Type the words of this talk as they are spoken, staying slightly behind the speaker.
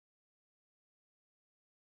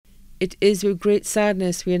It is with great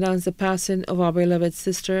sadness we announce the passing of our beloved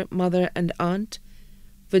sister, mother, and aunt,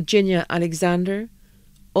 Virginia Alexander,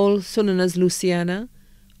 also known as Luciana,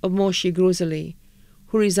 of Monchy Groseilliers,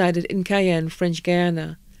 who resided in Cayenne, French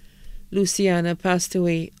Guiana. Luciana passed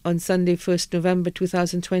away on Sunday, 1st November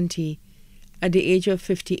 2020, at the age of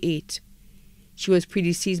 58. She was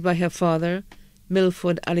predeceased by her father,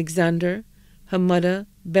 Milford Alexander, her mother,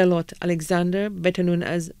 Bellotte Alexander, better known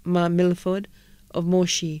as Ma Milford, of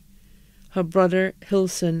Monchy, her brother,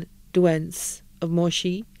 Hilson Douence, of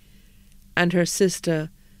Monchy, and her sister,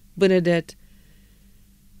 Bernadette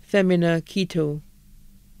Femina Quito,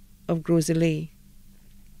 of Groseilliers.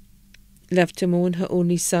 Left to mourn her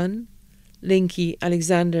only son, Linky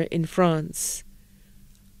Alexander, in France.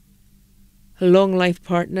 Her long-life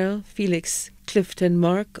partner, Felix Clifton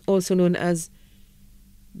Mark, also known as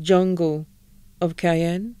Django, of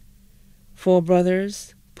Cayenne. 4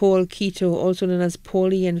 brothers, Paul Quito, also known as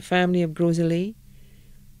Paulie and family, of Groseilliers.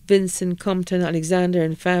 Vincent Compton Alexander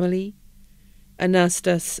and family.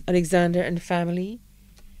 Anastas Alexander and family.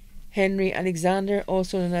 Henry Alexander,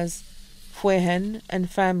 also known as Fuehen and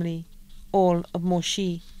family, all of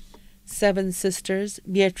Monchy. 7 sisters,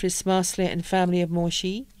 Beatrice Marsley and family of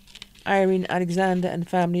Monchy. Irene Alexander and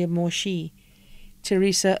family of Monchy.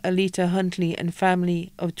 Teresa Alita Huntley and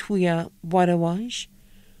family of Tuya Wadawaj.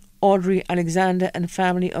 Audrey Alexander and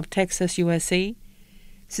family of Texas, USA.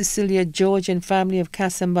 Cecilia George and family of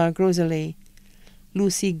Casamba, Groseilliers.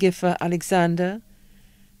 Lucy Giffer Alexander,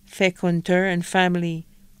 Fecunter and family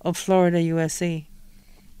of Florida, USA.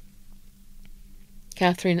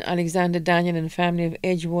 Catherine Alexander Daniel and family of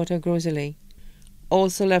Edgewater, Groseilliers.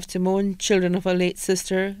 Also left to mourn, children of her late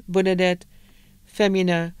sister, Bernadette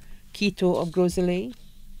Femina Quito, of Groseilliers.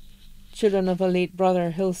 Children of her late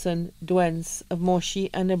brother, Hilson Douence, of Monchy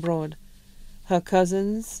and abroad. Her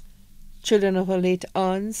cousins, children of her late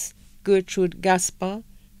aunts, Gertrude Gaspar,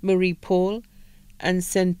 Marie Paul, and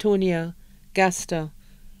Centonia Gasta,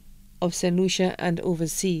 of St. Lucia and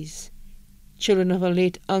overseas. Children of her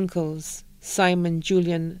late uncles, Simon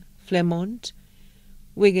Julian Flemont,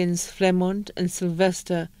 Wiggins Flemont, and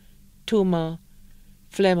Sylvester Thomas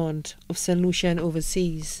Flemont, of St. Lucia and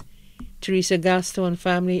overseas. Teresa Gaston and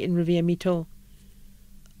family in Rivière-Mito.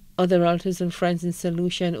 Other relatives and friends in St.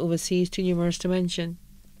 Lucia and overseas, too numerous to mention.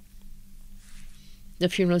 The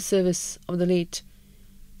funeral service of the late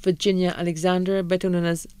Virginia Alexander, better known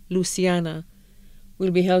as Luciana,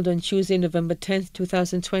 will be held on Tuesday, November 10th,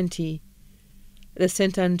 2020, at the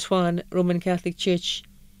Saint Antoine Roman Catholic Church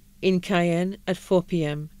in Cayenne at 4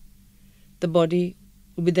 p.m. The body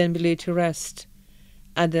will then be laid to rest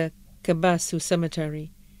at the Cabassou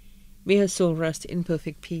Cemetery. May her soul rest in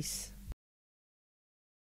perfect peace.